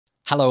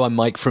Hello, I'm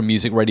Mike from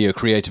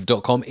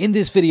musicradiocreative.com. In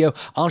this video,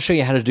 I'll show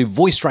you how to do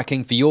voice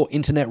tracking for your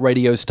internet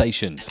radio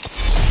station.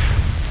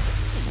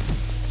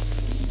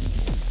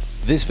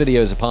 This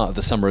video is a part of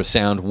the Summer of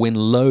Sound. Win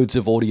loads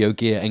of audio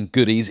gear and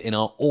goodies in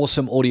our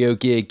awesome audio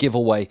gear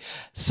giveaway.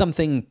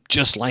 Something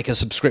just like a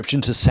subscription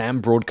to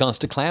Sam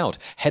Broadcaster Cloud.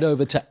 Head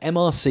over to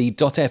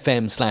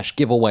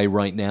mrc.fm/giveaway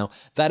right now.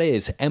 That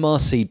is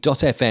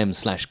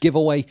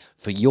mrc.fm/giveaway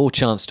for your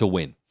chance to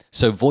win.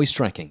 So voice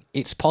tracking,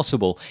 it's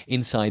possible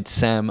inside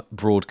Sam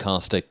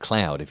Broadcaster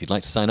Cloud. If you'd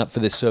like to sign up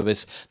for this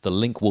service, the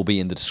link will be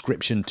in the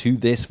description to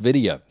this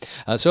video.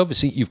 So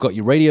obviously you've got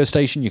your radio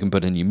station, you can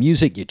put in your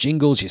music, your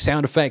jingles, your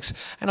sound effects,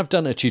 and I've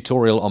done a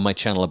tutorial on my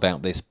channel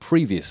about this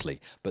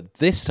previously. But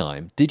this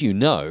time, did you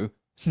know,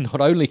 not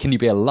only can you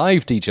be a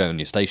live DJ on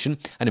your station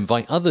and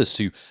invite others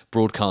to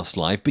broadcast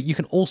live, but you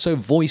can also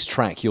voice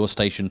track your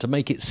station to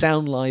make it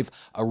sound live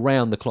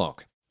around the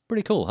clock.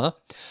 Pretty cool, huh?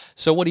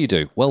 So what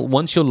do? Well,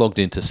 once you're logged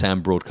into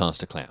Sam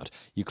Broadcaster Cloud,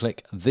 you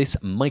click this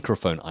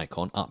microphone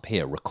icon up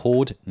here,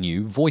 Record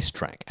New Voice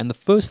Track. And the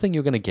first thing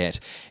you're going to get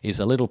is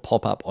a little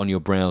pop-up on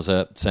your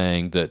browser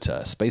saying that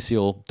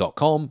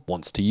spatial.com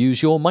wants to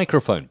use your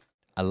microphone.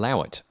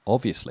 Allow it,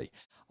 obviously.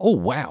 Oh,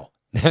 wow.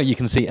 Now you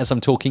can see as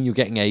I'm talking, you're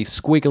getting a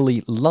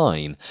squiggly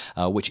line,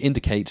 which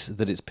indicates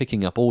that it's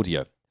picking up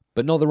audio.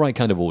 But not the right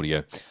kind of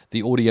audio,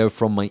 the audio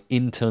from my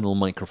internal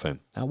microphone.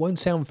 That won't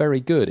sound very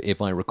good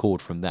if I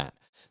record from that.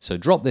 So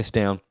drop this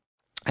down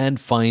and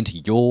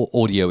find your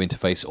audio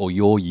interface or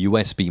your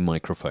USB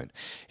microphone.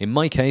 In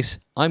my case,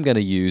 I'm going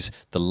to use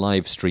the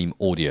live stream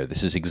audio.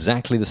 This is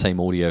exactly the same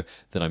audio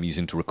that I'm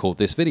using to record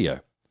this video.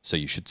 So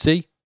you should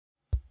see,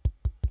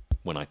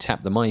 when I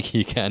tap the mic,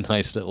 you get a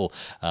nice little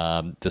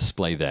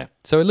display there.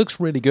 So it looks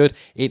really good.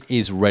 It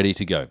is ready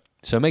to go.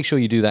 So make sure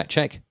you do that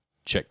check.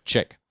 Check,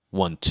 check.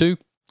 1, 2.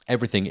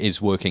 Everything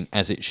is working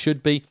as it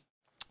should be.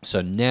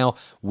 So now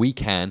we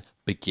can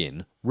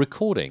begin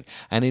recording.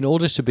 And in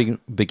order to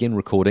begin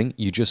recording,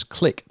 you just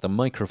click the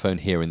microphone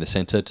here in the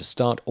center to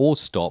start or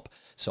stop.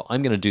 So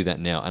I'm going to do that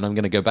now, and I'm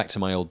going to go back to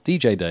my old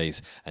DJ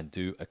days and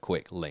do a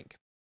quick link.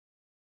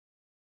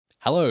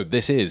 Hello,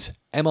 this is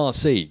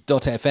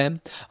mrc.fm.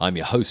 I'm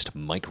your host,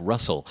 Mike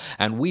Russell,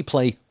 and we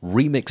play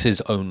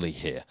remixes only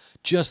here,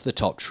 just the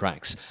top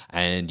tracks,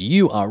 and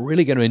you are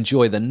really going to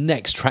enjoy the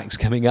next tracks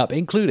coming up,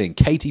 including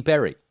Katy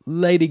Perry,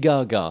 Lady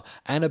Gaga,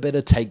 and a bit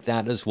of Take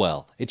That as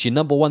well. It's your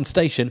 #1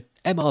 station,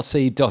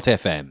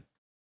 mrc.fm.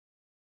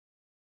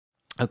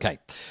 Okay,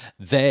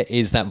 there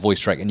is that voice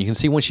track, and you can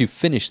see once you've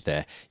finished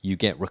there, you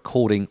get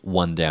recording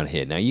 1 down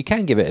here. Now, you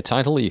can give it a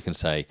title. You can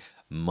say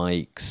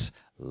Mike's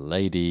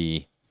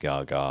Lady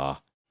Gaga,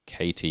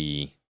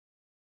 Katy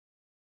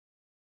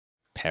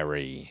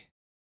Perry,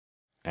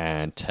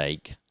 and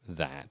Take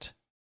That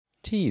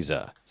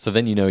teaser. So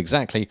then you know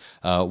exactly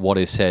what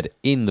is said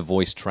in the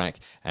voice track,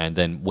 and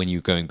then when you're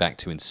going back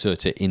to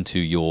insert it into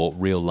your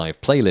real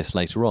live playlist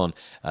later on,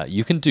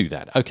 you can do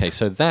that. Okay,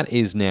 so that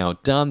is now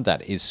done.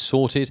 That is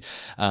sorted.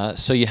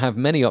 So you have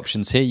many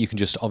options here. You can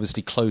just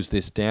obviously close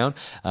this down.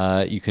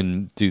 You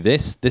can do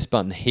this. This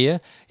button here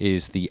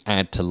is the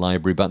Add to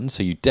Library button,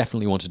 so you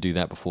definitely want to do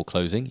that before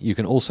closing. You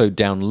can also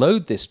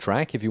download this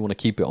track if you want to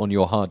keep it on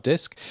your hard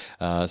disk.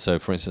 So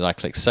for instance, I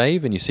click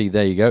Save, and you see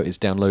there you go. It's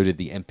downloaded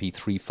the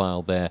MP3 file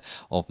there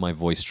of my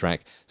voice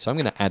track. So I'm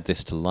going to add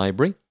this to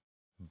library.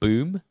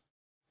 Boom.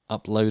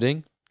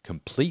 Uploading.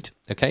 Complete.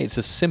 Okay, it's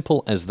as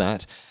simple as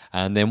that.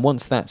 And then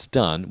once that's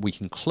done, we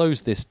can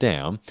close this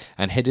down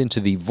and head into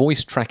the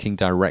voice tracking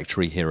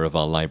directory here of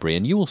our library.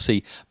 And you will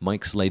see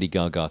Mike's Lady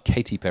Gaga,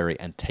 Katy Perry,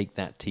 and Take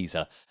That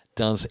teaser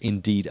does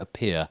indeed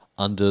appear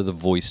under the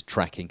voice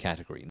tracking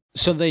category.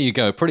 So there you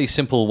go, pretty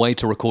simple way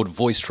to record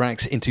voice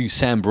tracks into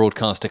Sam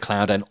Broadcaster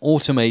Cloud and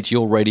automate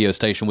your radio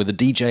station with a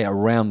DJ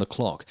around the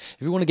clock.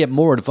 If you want to get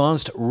more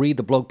advanced, read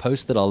the blog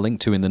post that I'll link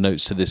to in the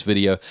notes to this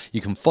video.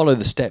 You can follow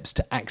the steps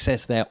to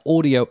access their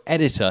audio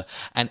editor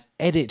and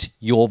edit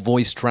your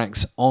voice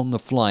tracks on the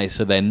fly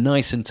so they're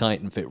nice and tight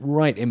and fit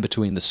right in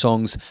between the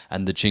songs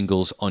and the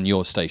jingles on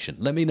your station.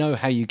 Let me know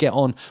how you get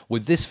on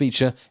with this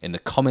feature in the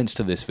comments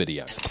to this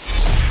video.